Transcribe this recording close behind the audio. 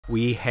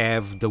We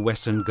have the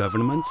Western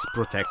governments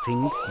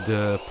protecting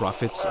the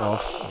profits of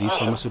these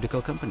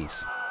pharmaceutical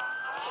companies.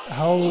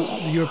 How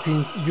the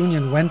European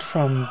Union went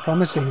from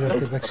promising that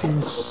the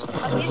vaccines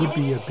would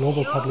be a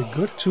global public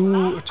good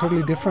to a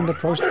totally different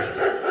approach.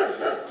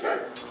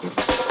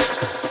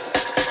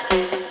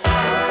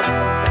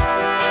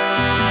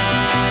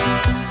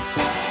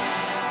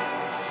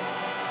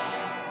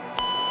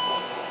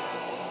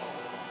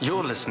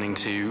 You're listening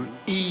to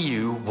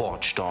EU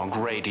Watchdog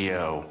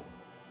Radio.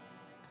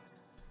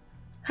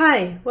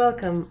 Hi,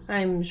 welcome.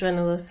 I'm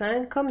Joana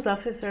Lassin, Comms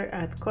Officer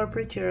at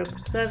Corporate Europe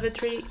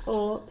Observatory,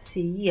 or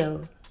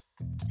CEO.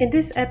 In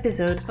this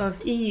episode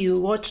of EU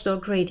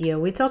Watchdog Radio,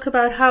 we talk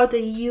about how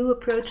the EU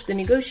approached the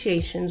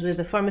negotiations with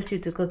the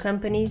pharmaceutical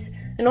companies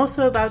and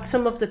also about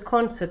some of the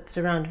concepts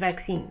around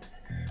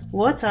vaccines.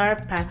 What are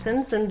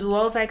patents and do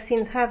all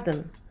vaccines have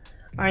them?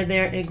 Are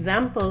there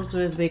examples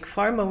with Big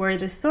Pharma where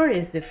the story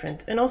is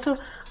different? And also,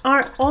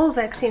 are all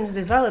vaccines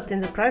developed in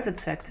the private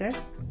sector?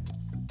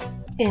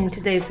 In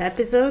today's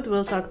episode,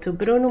 we'll talk to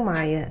Bruno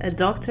Maia, a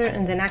doctor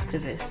and an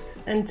activist,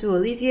 and to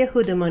Olivier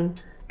Houdemon,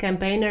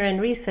 campaigner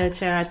and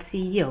researcher at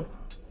CEO.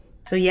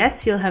 So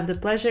yes, you'll have the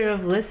pleasure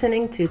of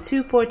listening to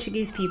two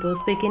Portuguese people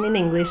speaking in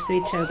English to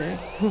each other.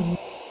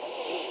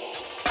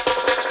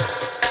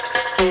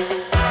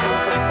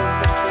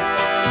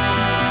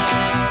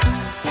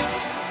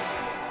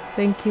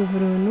 Thank you,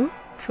 Bruno,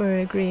 for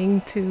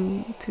agreeing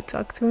to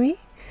talk to me.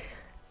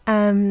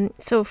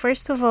 So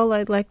first of all,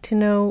 I'd like to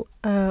know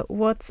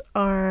what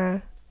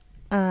are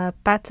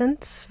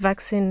patents,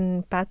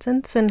 vaccine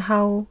patents, and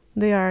how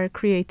they are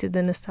created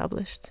and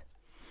established.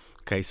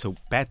 Okay, so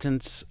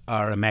patents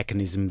are a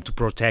mechanism to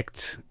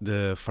protect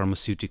the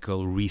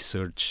pharmaceutical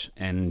research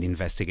and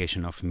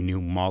investigation of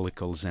new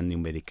molecules and new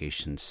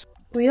medications.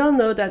 We all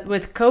know that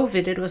with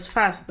COVID it was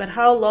fast, but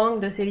how long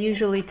does it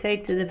usually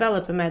take to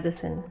develop a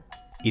medicine?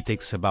 It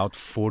takes about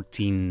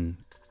 14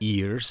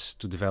 years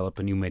to develop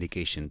a new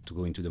medication to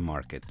go into the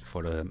market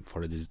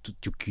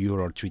to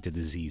cure or treat a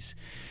disease.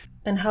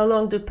 And how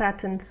long do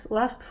patents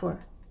last for?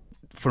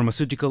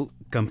 Pharmaceutical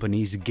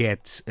companies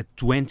get a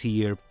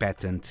 20-year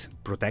patent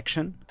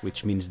protection,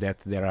 which means that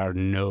there are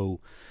no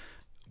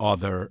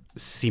other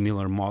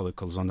similar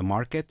molecules on the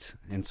market,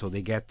 and so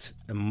they get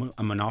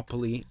a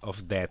monopoly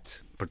of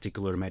that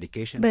particular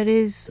medication. But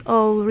is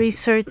all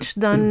research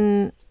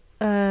done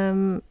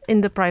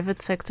in the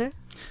private sector?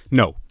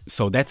 No.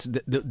 So that's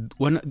the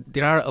one.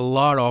 There are a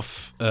lot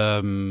of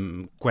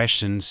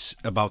questions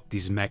about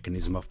this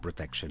mechanism of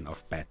protection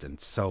of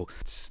patents. So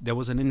there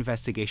was an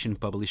investigation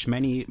published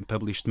many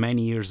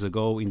years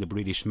ago in the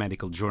British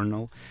Medical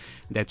Journal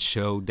that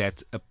showed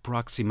that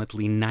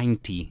approximately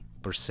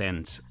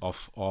 90%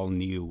 of all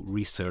new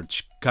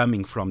research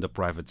coming from the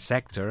private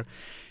sector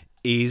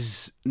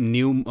is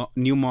new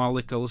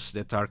molecules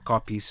that are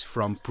copies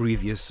from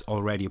previous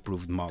already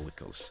approved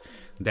molecules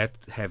that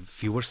have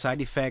fewer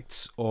side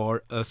effects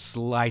or a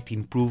slight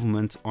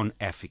improvement on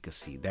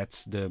efficacy.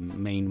 That's the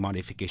main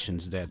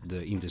modifications that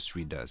the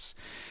industry does.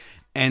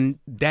 And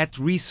that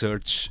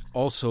research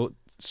also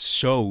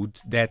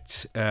showed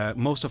that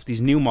most of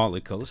these new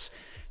molecules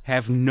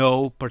have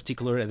no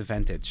particular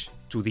advantage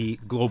to the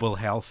global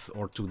health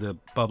or to the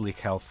public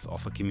health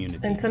of a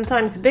community. And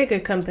sometimes bigger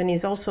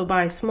companies also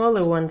buy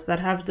smaller ones that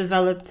have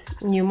developed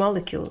new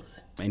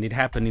molecules. And it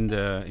happened in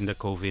the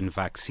COVID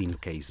vaccine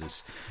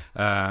cases.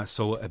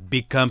 So a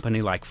big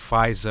company like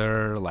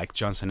Pfizer, like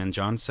Johnson &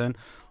 Johnson,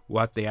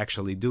 what they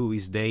actually do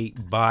is they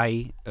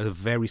buy a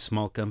very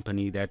small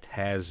company that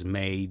has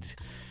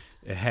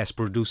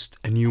produced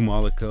a new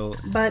molecule.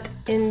 But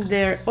in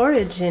their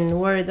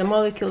origin, were the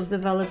molecules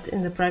developed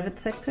in the private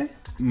sector?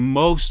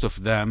 Most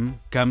of them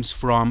comes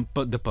from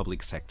the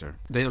public sector.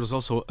 There was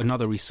also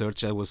another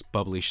research that was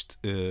published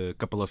a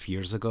couple of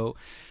years ago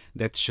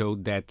that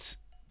showed that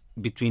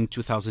between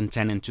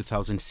 2010 and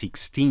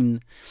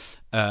 2016,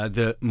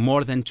 the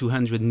more than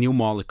 200 new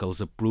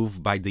molecules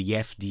approved by the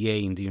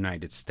FDA in the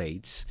United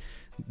States,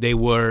 they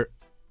were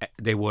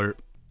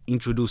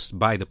introduced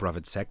by the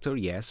private sector,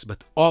 yes,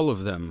 but all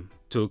of them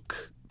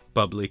took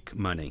public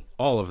money.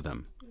 All of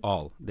them.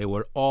 They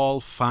were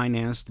all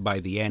financed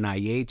by the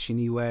NIH in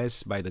the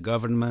US, by the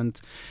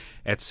government,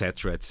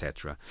 etc.,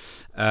 etc.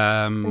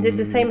 Did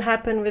the same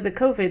happen with the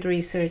COVID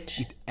research?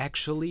 It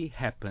actually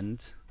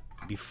happened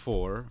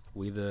before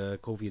with the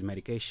COVID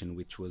medication,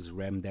 which was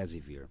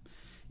remdesivir.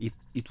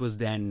 It was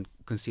then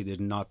considered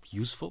not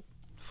useful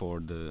for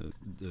to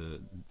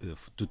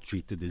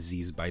treat the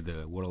disease by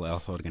the World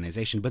Health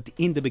Organization. But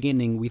in the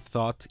beginning, we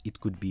thought it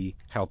could be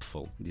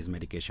helpful, this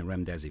medication,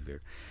 remdesivir.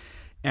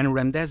 And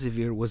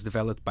remdesivir was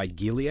developed by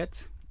Gilead,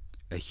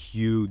 a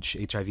huge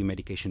HIV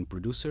medication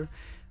producer,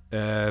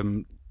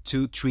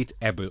 to treat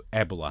Ebola.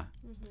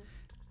 Mm-hmm.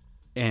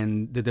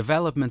 And the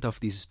development of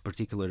this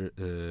particular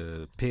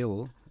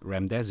pill,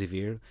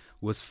 remdesivir,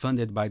 was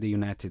funded by the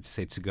United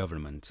States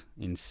government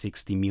in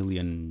 $60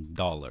 million.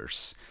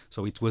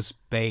 So it was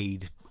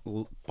paid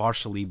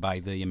partially by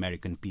the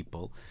American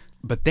people.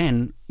 But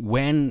then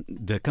when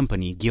the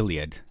company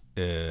Gilead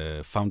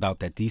found out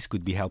that this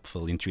could be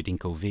helpful in treating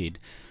COVID,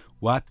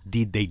 what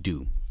did they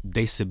do?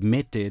 They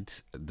submitted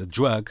the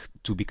drug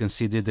to be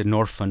considered an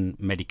orphan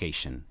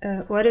medication.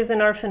 What is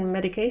an orphan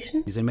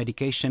medication? It's a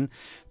medication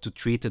to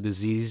treat a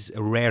disease,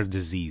 a rare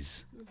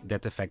disease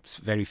that affects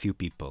very few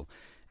people.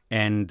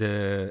 And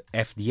the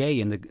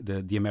FDA and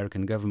the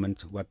American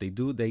government, what they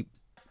do, they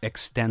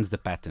extend the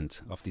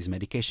patent of this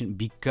medication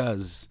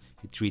because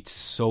it treats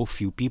so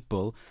few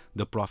people,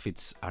 the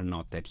profits are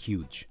not that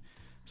huge.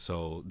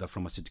 So the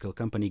pharmaceutical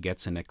company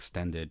gets an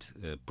extended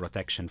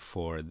protection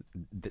for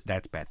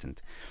that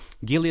patent.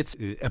 Gilead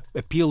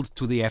appealed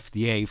to the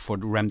FDA for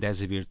the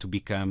remdesivir to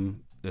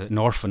become an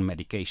orphan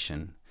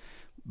medication,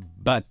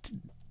 but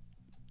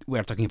we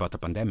are talking about a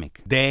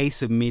pandemic. They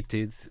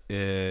submitted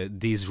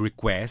these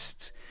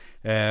requests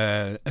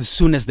as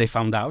soon as they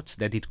found out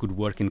that it could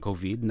work in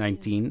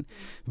COVID-19,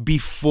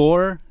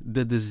 before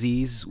the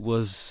disease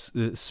was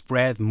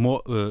spread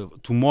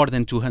to more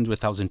than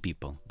 200,000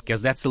 people,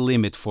 because that's the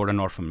limit for an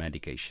orphan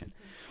medication.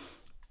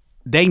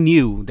 They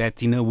knew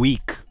that in a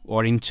week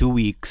or in 2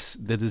 weeks,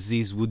 the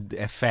disease would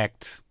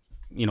affect,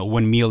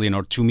 1 million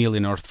or 2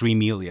 million or 3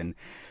 million.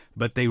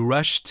 But they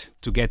rushed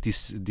to get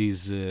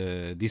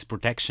this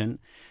protection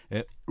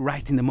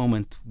right in the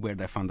moment where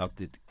they found out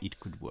that it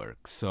could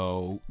work.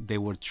 So they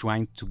were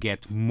trying to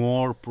get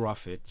more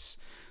profits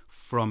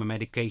from a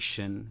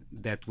medication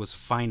that was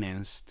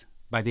financed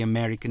by the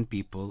American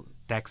people,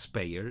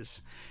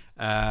 taxpayers,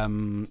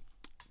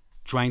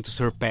 trying to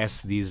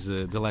surpass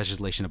the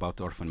legislation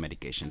about orphan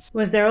medications.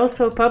 Was there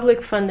also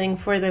public funding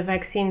for the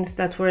vaccines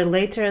that were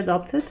later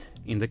adopted?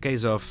 In the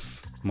case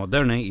of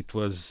Moderna, it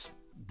was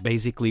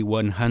basically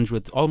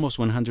almost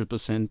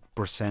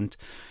 100%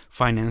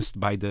 financed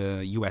by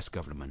the U.S.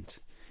 government.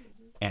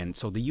 And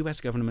so the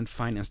U.S. government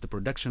financed the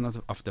production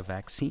of the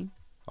vaccine,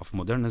 of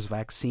Moderna's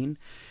vaccine.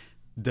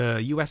 The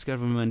U.S.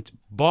 government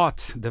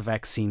bought the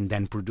vaccine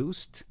then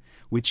produced,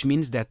 which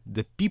means that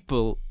the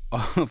people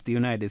of the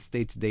United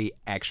States, they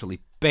actually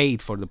paid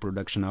for the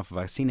production of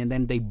vaccine and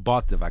then they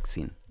bought the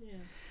vaccine. Yeah.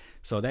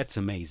 So that's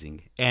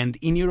amazing. And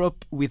in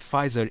Europe with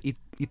Pfizer,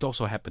 it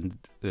also happened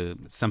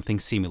something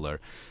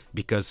similar,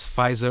 because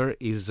Pfizer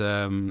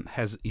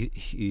has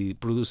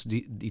produced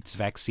its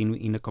vaccine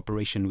in a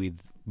cooperation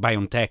with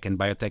BioNTech, and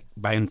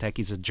BioNTech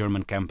is a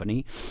German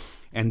company,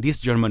 and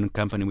this German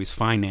company was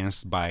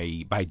financed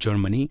by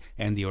Germany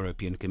and the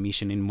European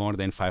Commission in more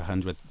than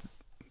 500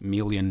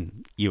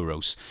 million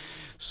euros.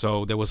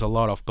 So there was a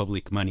lot of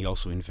public money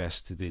also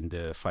invested in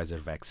the Pfizer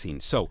vaccine.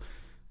 So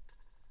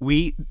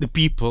we, the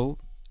people,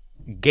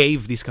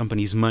 gave these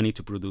companies money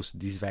to produce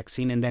this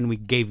vaccine, and then we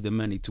gave the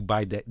money to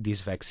buy this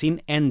vaccine,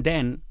 and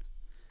then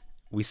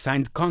we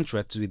signed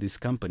contracts with this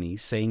company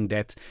saying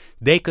that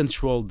they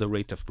control the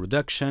rate of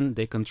production,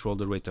 they control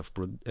the rate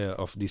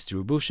of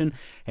distribution,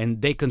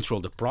 and they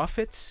control the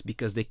profits,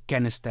 because they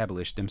can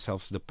establish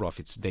themselves the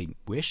profits they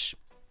wish.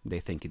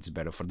 They think it's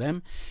better for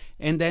them,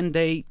 and then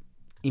they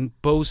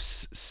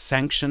impose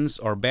sanctions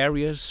or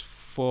barriers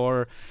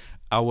for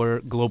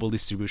our global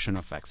distribution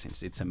of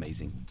vaccines. It's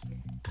amazing.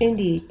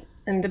 Indeed.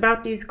 And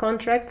about these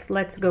contracts,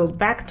 let's go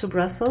back to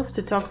Brussels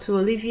to talk to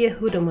Olivier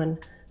Hoedeman,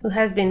 who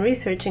has been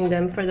researching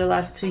them for the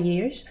last 2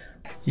 years.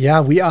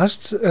 Yeah, we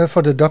asked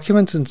for the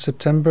documents in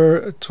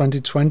September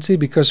 2020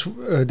 because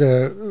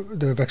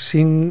the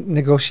vaccine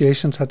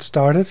negotiations had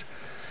started.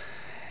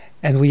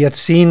 And we had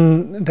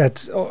seen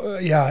that,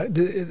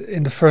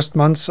 in the first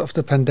months of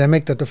the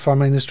pandemic, that the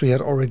pharma industry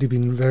had already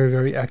been very,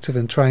 very active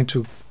in trying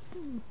to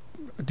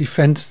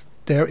defend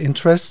their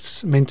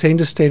interests, maintain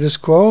the status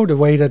quo, the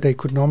way that they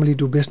could normally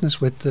do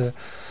business with the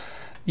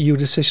EU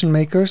decision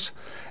makers.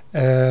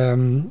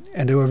 And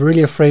they were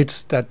really afraid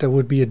that there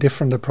would be a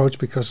different approach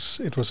because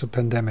it was a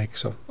pandemic.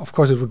 So, of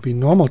course, it would be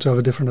normal to have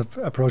a different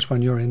approach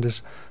when you're in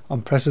this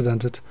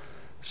unprecedented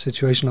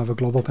situation of a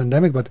global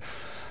pandemic. But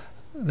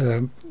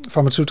the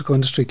pharmaceutical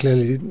industry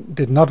clearly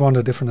did not want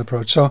a different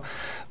approach. So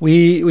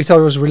we thought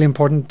it was really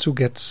important to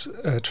get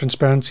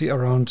transparency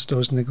around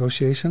those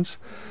negotiations.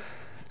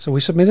 So we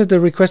submitted the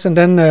request, and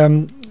then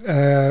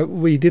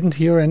we didn't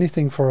hear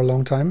anything for a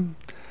long time.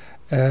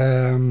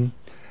 And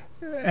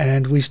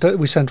we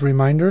sent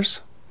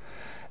reminders.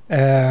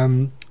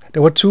 There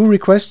were 2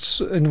 requests.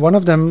 In one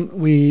of them,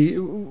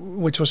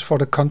 which was for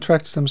the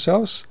contracts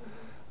themselves,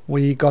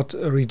 we got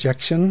a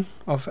rejection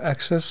of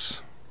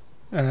access.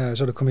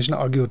 So the Commission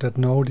argued that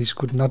no, these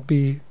could not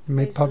be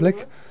made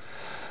public,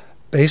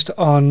 based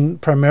on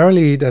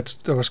primarily that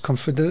there was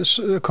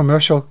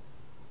commercial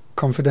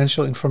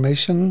confidential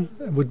information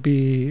would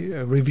be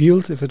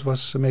revealed if it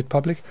was made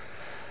public.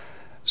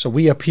 So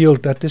we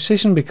appealed that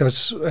decision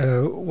because,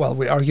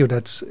 we argue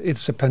that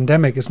it's a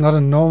pandemic. It's not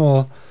a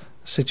normal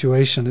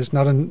situation. It's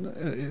not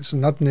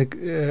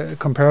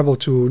comparable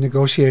to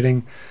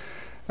negotiating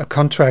a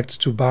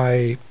contract to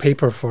buy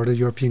paper for the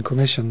European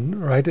Commission,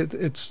 right?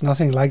 It's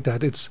nothing like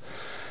that. It's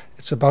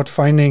about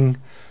finding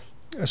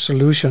a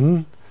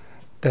solution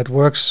that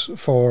works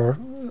for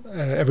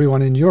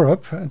everyone in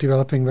Europe,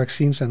 developing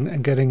vaccines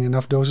and getting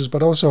enough doses,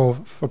 but also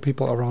for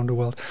people around the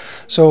world.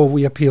 So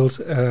we appealed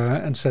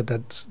and said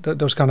that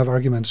those kind of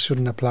arguments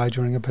shouldn't apply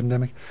during a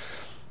pandemic.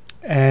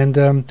 And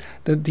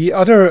the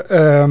other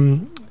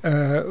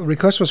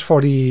request was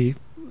for the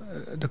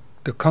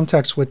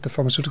contacts with the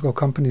pharmaceutical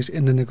companies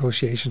in the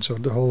negotiations, so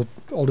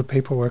all the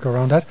paperwork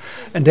around that.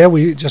 And there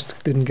we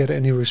just didn't get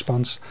any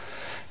response.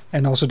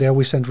 And also there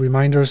we sent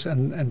reminders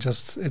and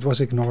just it was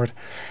ignored.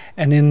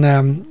 And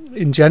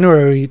in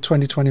January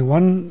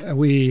 2021,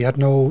 we had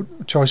no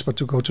choice but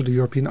to go to the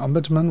European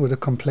Ombudsman with a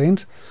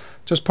complaint,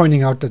 just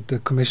pointing out that the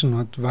Commission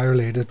had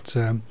violated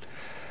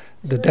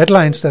the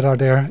deadlines that are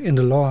there in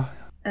the law.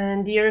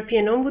 And the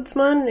European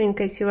Ombudsman, in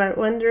case you are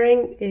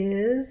wondering,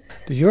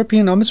 is... The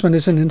European Ombudsman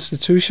is an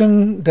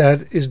institution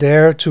that is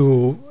there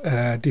to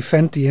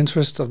defend the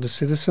interests of the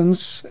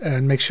citizens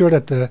and make sure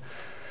that the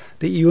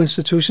EU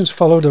institutions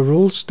follow the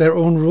rules, their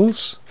own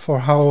rules, for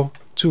how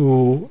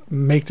to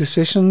make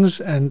decisions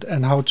and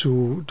how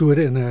to do it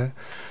in a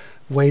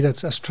way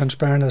that's as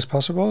transparent as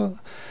possible.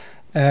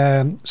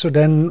 So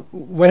then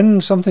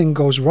when something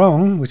goes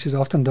wrong, which it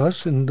often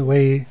does in the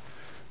way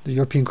the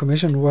European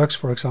Commission works,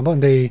 for example,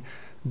 and they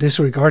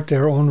disregard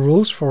their own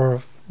rules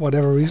for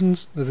whatever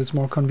reasons, that it's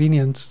more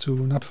convenient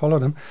to not follow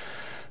them,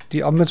 the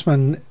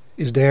Ombudsman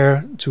is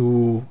there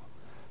to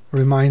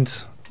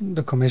remind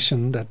the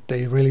Commission that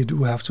they really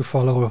do have to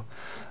follow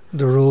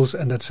the rules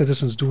and that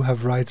citizens do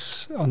have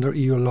rights under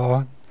EU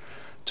law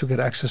to get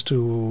access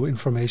to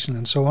information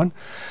and so on.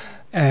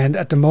 And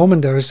at the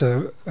moment there is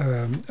an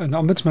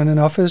ombudsman in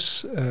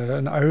office,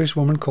 an Irish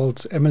woman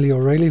called Emily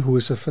O'Reilly, who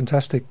is a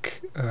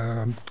fantastic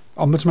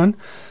ombudsman,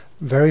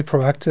 very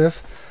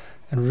proactive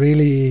and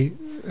really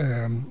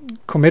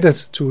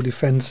committed to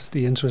defend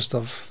the interest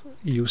of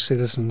EU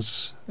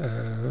citizens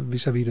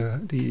vis-à-vis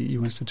the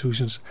EU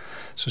institutions.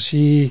 So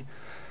she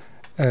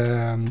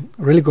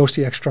really goes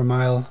the extra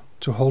mile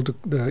to hold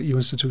the EU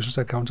institutions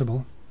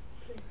accountable.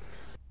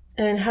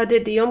 And how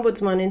did the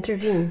Ombudsman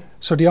intervene?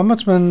 So the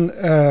Ombudsman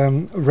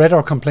read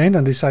our complaint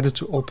and decided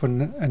to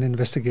open an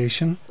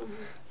investigation. Mm-hmm.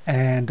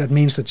 And that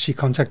means that she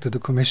contacted the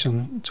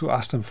Commission to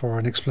ask them for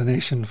an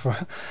explanation for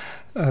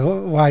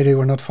why they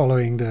were not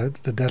following the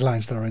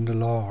deadlines that are in the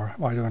law or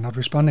why they were not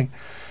responding.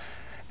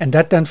 And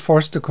that then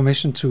forced the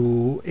Commission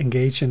to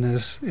engage in a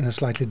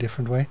slightly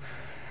different way,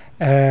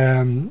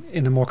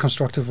 in a more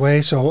constructive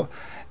way. So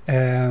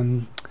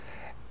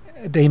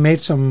they made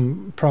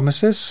some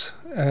promises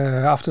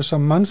after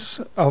some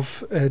months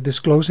of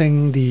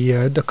disclosing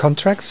the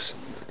contracts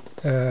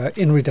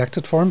in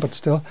redacted form, but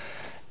still,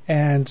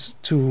 and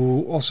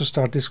to also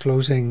start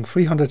disclosing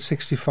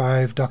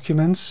 365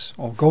 documents,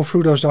 or go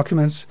through those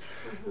documents,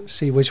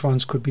 see which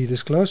ones could be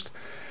disclosed.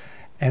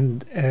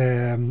 And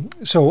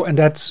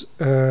that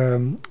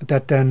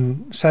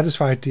then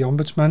satisfied the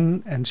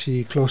Ombudsman, and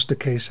she closed the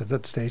case at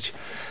that stage.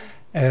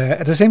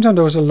 At the same time,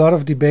 there was a lot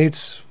of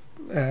debates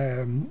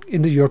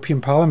in the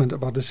European Parliament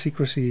about the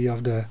secrecy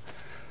of the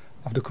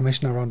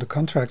Commission around the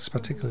contracts,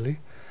 particularly,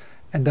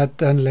 and that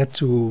then led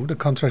to the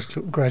contracts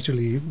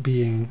gradually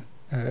being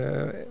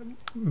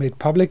made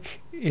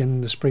public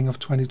in the spring of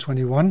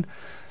 2021,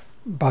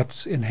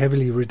 but in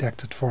heavily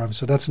redacted form.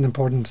 So that's an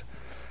important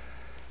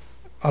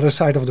other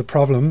side of the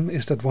problem,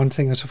 is that one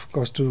thing is, of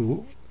course,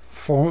 to,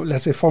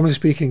 let's say, formally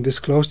speaking,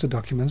 disclose the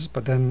documents,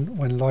 but then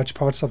when large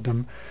parts of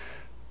them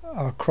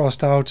are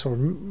crossed out or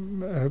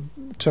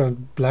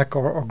turned black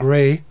or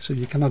grey, so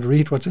you cannot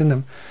read what's in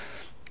them,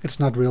 it's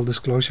not real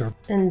disclosure.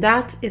 And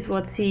that is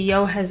what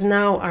CEO has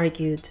now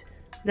argued,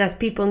 that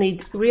people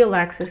need real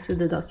access to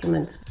the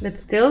documents. But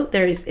still,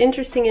 there is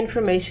interesting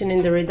information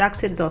in the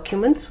redacted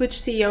documents, which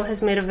CEO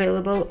has made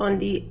available on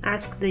the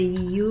Ask the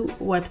EU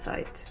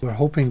website. We're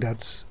hoping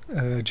that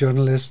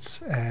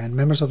journalists and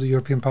members of the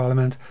European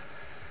Parliament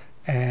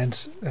and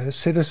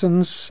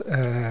citizens,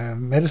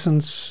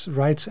 medicines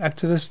rights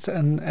activists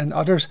and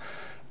others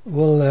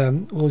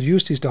will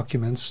use these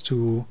documents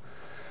to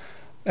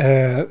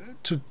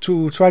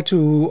try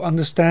to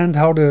understand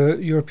how the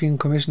European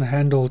Commission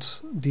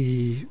handled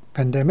the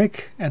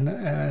pandemic and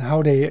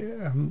how they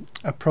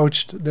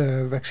approached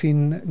the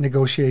vaccine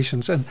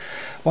negotiations. And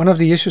one of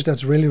the issues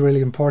that's really,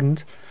 really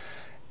important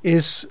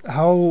is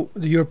how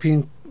the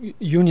European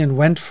Union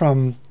went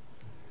from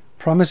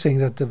promising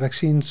that the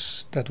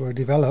vaccines that were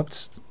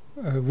developed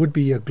would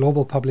be a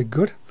global public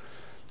good,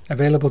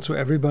 available to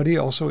everybody,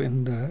 also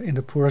in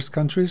the poorest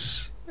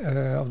countries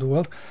of the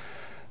world,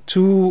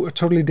 to a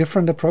totally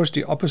different approach,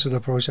 the opposite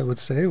approach, I would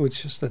say,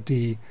 which is that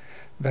the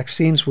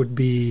vaccines would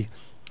be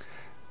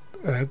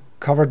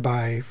covered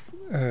by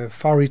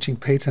far-reaching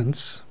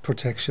patents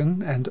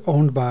protection and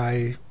owned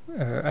by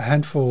a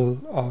handful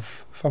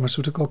of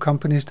pharmaceutical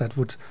companies that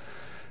would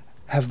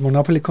have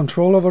monopoly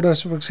control over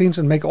those vaccines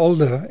and make all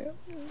the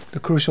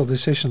crucial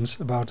decisions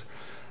about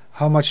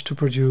how much to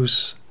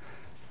produce,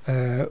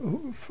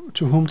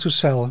 to whom to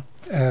sell,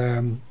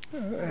 and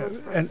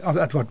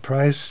at what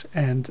price,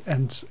 and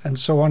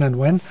so on and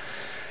when.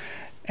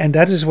 And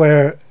that is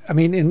where, I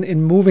mean,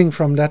 in moving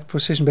from that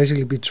position,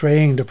 basically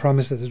betraying the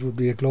promise that it would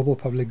be a global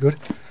public good,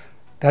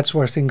 that's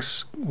where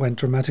things went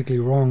dramatically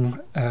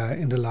wrong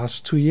in the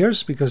last 2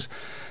 years, because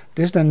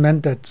this then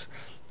meant that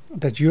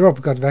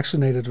Europe got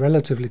vaccinated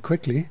relatively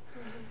quickly,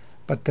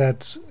 but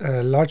that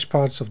large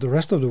parts of the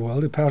rest of the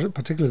world,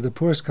 particularly the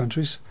poorest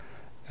countries,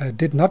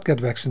 did not get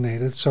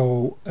vaccinated.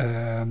 So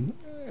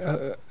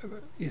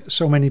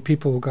so many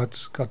people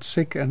got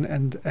sick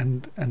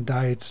and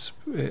died.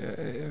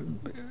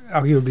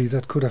 Arguably,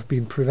 that could have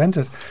been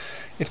prevented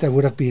if there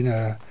would have been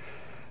a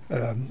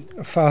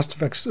fast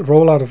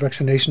rollout of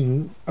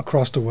vaccination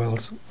across the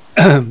world.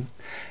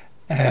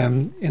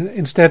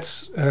 Instead,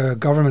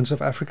 governments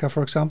of Africa,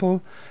 for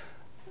example,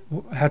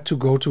 had to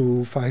go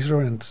to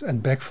Pfizer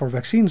and beg for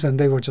vaccines, and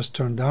they were just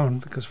turned down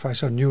because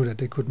Pfizer knew that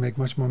they could make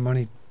much more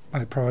money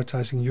by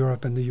prioritizing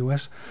Europe and the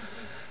US.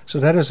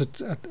 So that is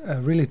a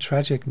really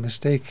tragic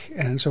mistake.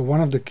 And so one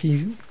of the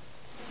key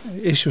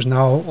issues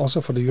now, also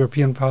for the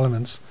European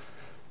Parliament's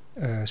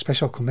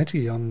special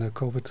committee on the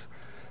COVID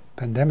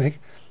pandemic,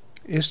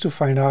 is to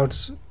find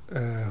out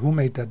who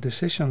made that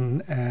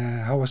decision,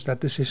 how was that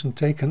decision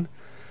taken,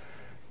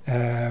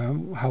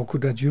 how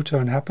could that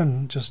U-turn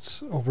happen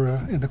just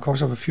in the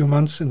course of a few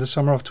months in the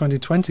summer of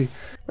 2020.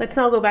 Let's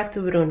now go back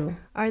to Bruno.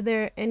 Are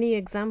there any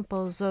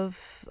examples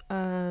of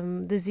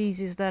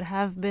diseases that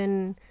have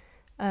been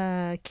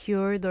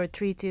cured or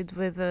treated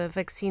with a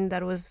vaccine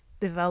that was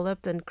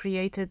developed and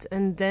created,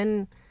 and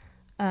then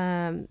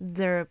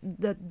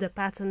the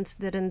patent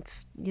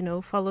didn't,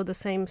 follow the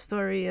same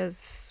story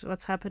as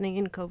what's happening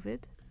in COVID?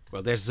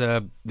 Well,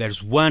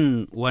 there's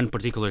one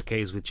particular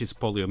case, which is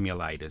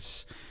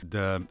poliomyelitis.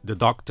 The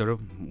doctor,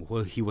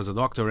 he was a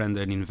doctor and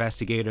an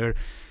investigator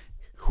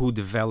who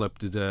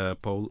developed the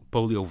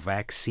polio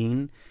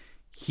vaccine.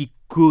 He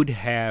could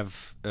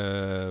have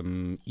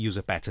used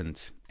a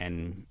patent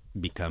and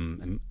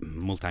become a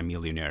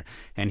multimillionaire,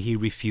 and he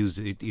refused.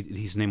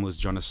 His name was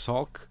Jonas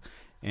Salk,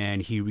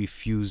 and he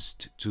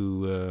refused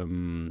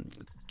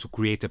to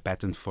create a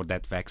patent for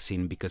that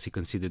vaccine because he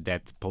considered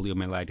that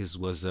poliomyelitis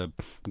was a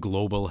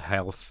global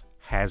health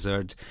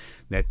hazard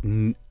that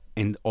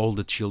and all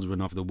the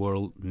children of the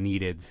world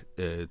needed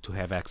to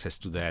have access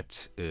to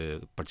that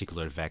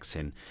particular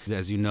vaccine.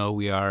 As you know,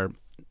 we are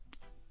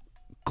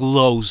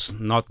close,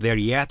 not there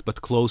yet, but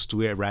close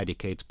to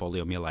eradicate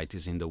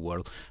poliomyelitis in the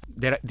world.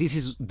 This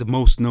is the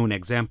most known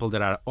example.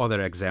 There are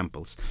other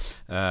examples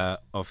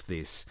of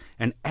this.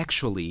 And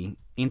actually,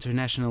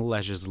 international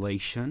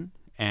legislation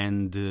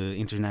and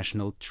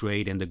international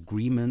trade and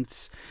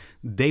agreements,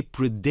 they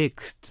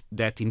predict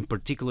that in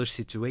particular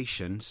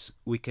situations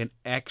we can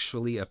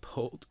actually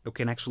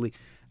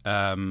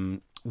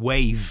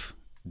waive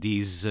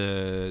these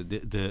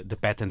the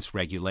patents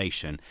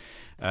regulation.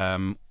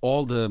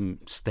 All the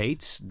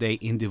states, they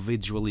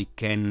individually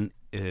can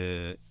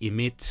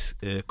emit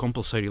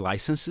compulsory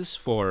licenses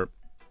for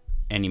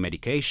any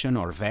medication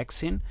or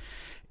vaccine,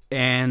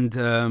 and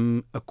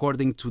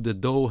according to the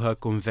Doha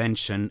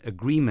Convention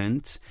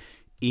agreement,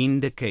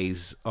 in the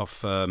case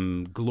of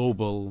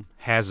global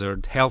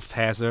hazard, health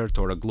hazard,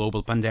 or a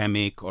global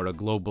pandemic or a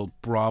global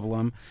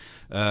problem,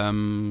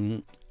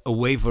 a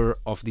waiver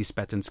of these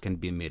patents can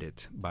be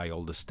emitted by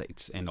all the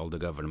states and all the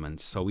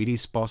governments. So it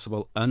is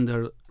possible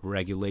under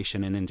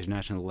regulation and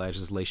international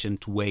legislation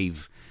to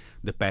waive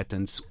the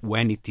patents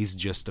when it is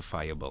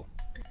justifiable.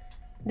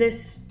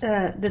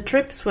 The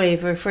TRIPS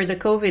waiver for the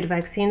COVID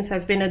vaccines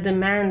has been a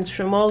demand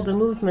from all the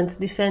movements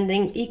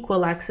defending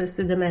equal access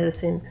to the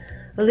medicine.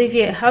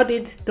 Olivier, how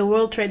did the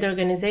World Trade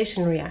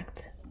Organization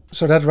react?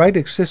 So that right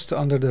exists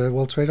under the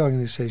World Trade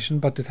Organization,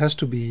 but it has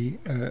to be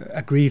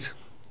agreed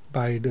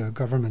by the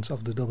governments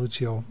of the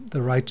WTO,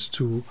 the right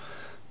to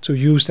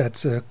use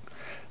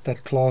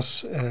that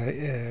clause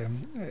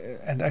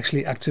and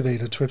actually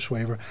activate a TRIPS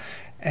waiver.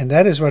 And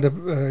that is where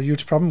the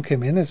huge problem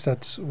came in, is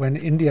that when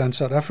India and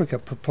South Africa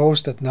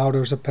proposed that now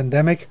there's a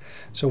pandemic,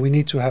 so we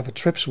need to have a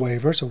TRIPS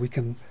waiver so we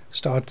can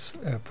start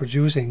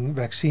producing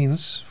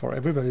vaccines for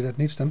everybody that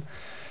needs them,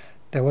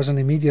 there was an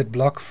immediate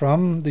block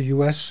from the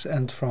US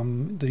and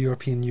from the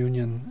European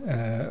Union,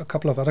 a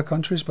couple of other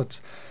countries,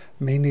 but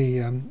mainly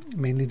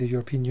the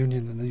European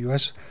Union and the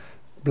US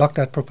blocked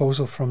that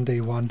proposal from day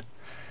one.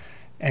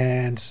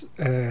 And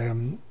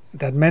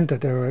that meant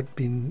that there had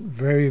been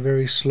very,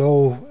 very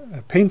slow,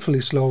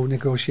 painfully slow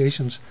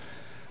negotiations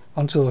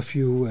until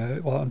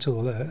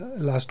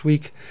last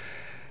week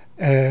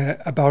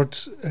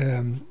about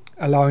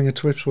allowing a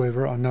TRIPS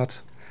waiver or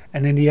not.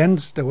 And in the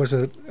end, there was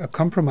a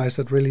compromise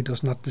that really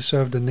does not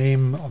deserve the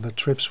name of a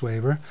TRIPS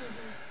waiver.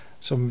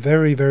 Some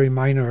very, very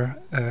minor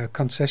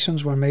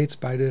concessions were made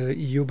by the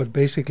EU, but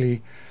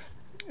basically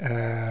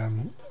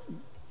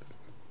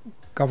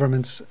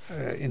governments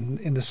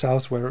in the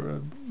south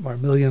where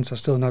millions are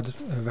still not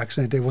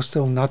vaccinated, they will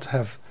still not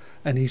have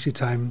an easy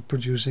time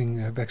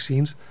producing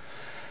vaccines.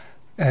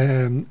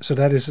 So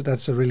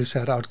that's a really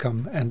sad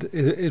outcome, and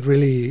it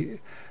really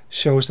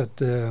shows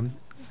that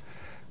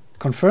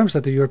confirms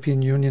that the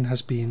European Union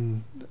has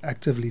been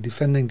actively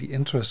defending the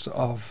interests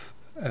of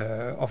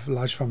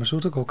large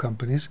pharmaceutical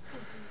companies,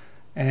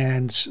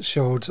 and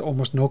showed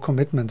almost no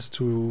commitment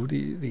to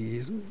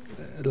the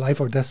life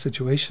or death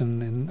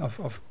situation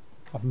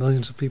of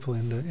millions of people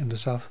in the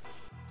south.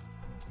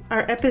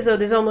 Our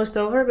episode is almost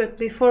over, but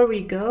before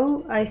we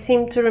go, I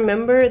seem to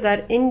remember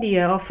that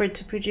India offered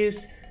to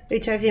produce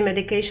HIV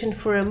medication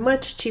for a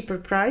much cheaper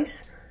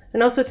price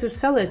and also to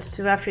sell it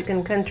to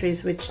African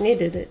countries which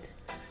needed it.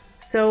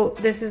 So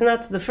this is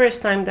not the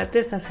first time that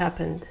this has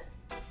happened.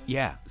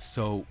 Yeah,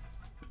 so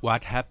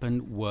what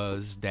happened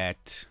was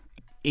that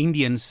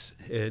Indians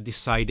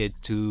decided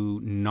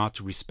to not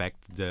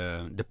respect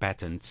the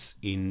patents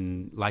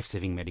in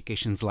life-saving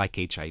medications like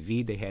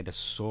HIV. They had a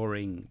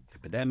soaring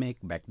epidemic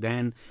back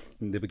then,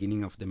 in the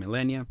beginning of the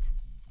millennia,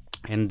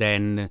 and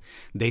then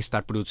they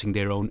start producing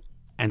their own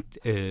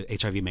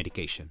HIV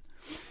medication.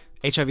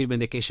 HIV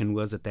medication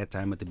was at that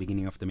time, at the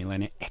beginning of the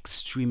millennia,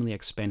 extremely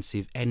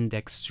expensive and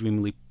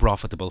extremely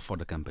profitable for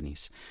the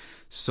companies.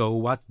 So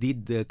what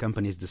did the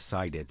companies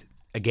decided?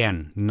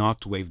 Again, not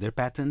to waive their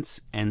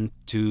patents and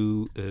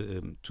to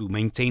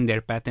maintain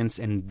their patents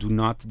and do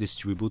not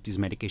distribute this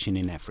medication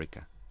in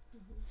Africa.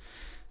 Mm-hmm.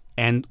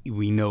 And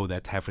we know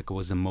that Africa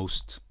was the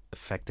most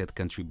affected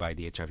country by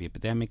the HIV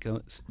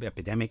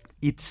epidemic.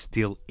 It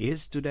still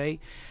is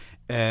today.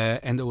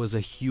 And there was a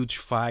huge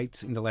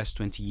fight in the last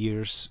 20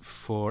 years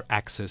for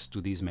access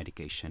to this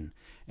medication.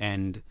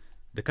 And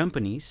the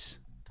companies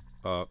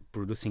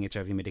producing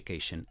HIV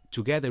medication,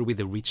 together with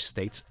the rich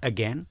states,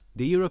 again,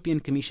 the European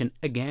Commission,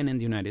 again, and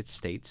the United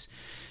States,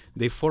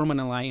 they form an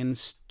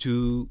alliance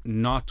to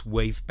not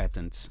waive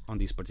patents on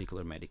this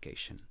particular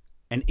medication.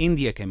 And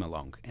India came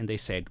along and they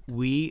said,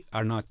 we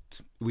are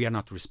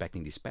not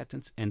respecting these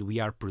patents, and we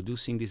are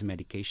producing these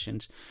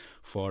medications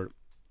for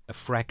a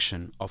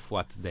fraction of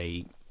what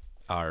they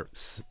are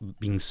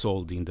being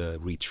sold in the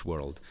rich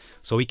world.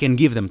 So we can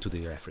give them to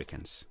the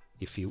Africans.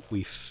 If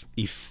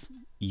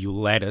you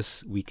let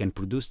us, we can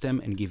produce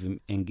them and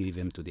give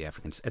them to the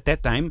Africans. At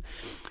that time,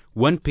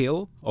 one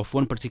pill of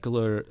one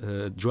particular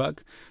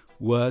drug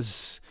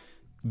was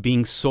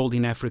being sold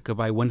in Africa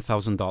by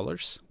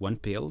 $1,000, one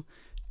pill,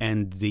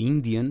 and the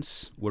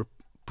Indians were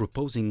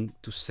proposing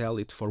to sell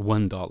it for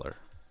 $1.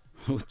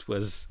 It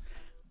was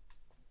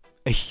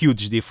a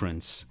huge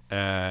difference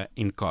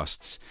in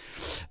costs.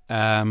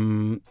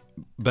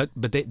 But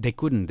they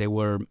couldn't. They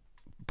were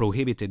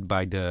prohibited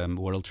by the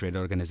World Trade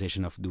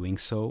Organization of doing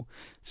so.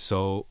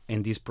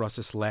 And this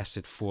process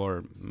lasted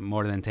for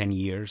more than 10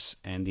 years.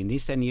 And in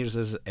these 10 years,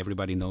 as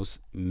everybody knows,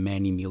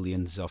 many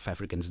millions of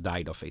Africans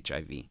died of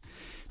HIV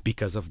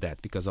because of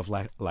that, because of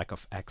lack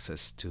of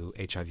access to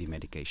HIV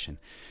medication.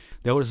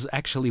 There was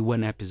actually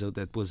one episode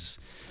that was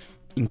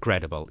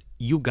incredible.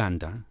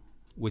 Uganda,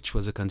 which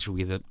was a country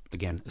with, a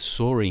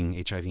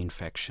soaring HIV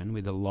infection,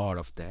 with a lot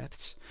of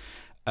deaths,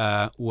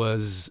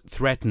 was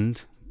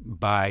threatened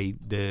by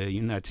the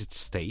United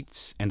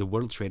States and the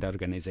World Trade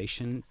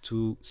Organization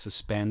to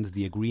suspend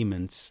the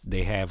agreements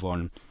they have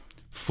on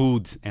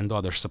food and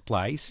other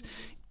supplies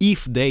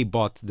if they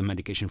bought the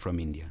medication from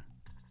India.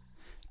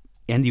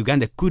 And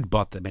Uganda could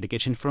buy the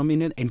medication from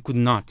India and could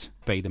not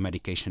pay the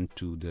medication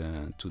to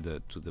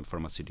the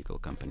pharmaceutical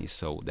companies.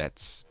 So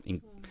that's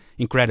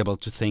incredible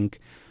to think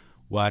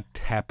what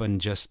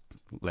happened just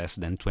less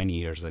than 20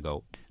 years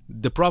ago.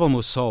 The problem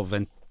was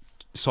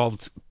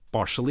solved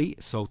partially.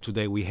 So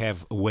today we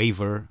have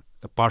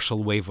a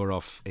partial waiver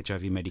of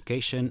HIV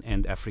medication,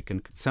 and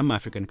some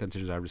African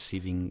countries are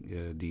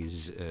receiving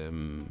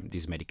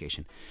this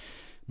medication.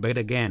 But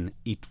again,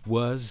 it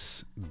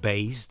was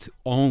based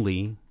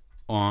only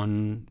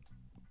on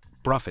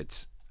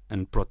profits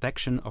and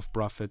protection of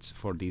profits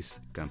for these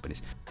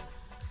companies.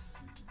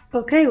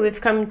 Okay, we've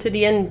come to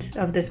the end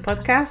of this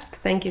podcast.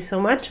 Thank you so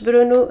much,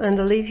 Bruno and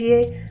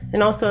Olivier.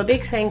 And also a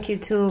big thank you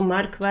to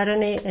Mark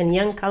Baronet and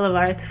Jan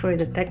Callewaert for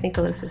the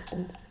technical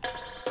assistance.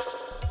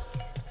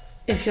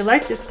 If you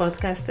like this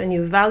podcast and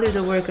you value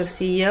the work of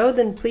CEO,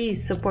 then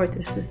please support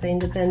us to stay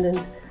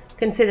independent.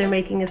 Consider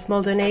making a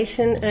small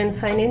donation and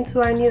sign in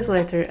to our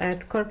newsletter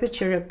at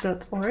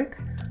corporateeurope.org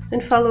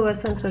and follow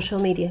us on social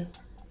media.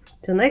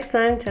 Till next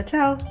time, ciao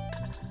ciao!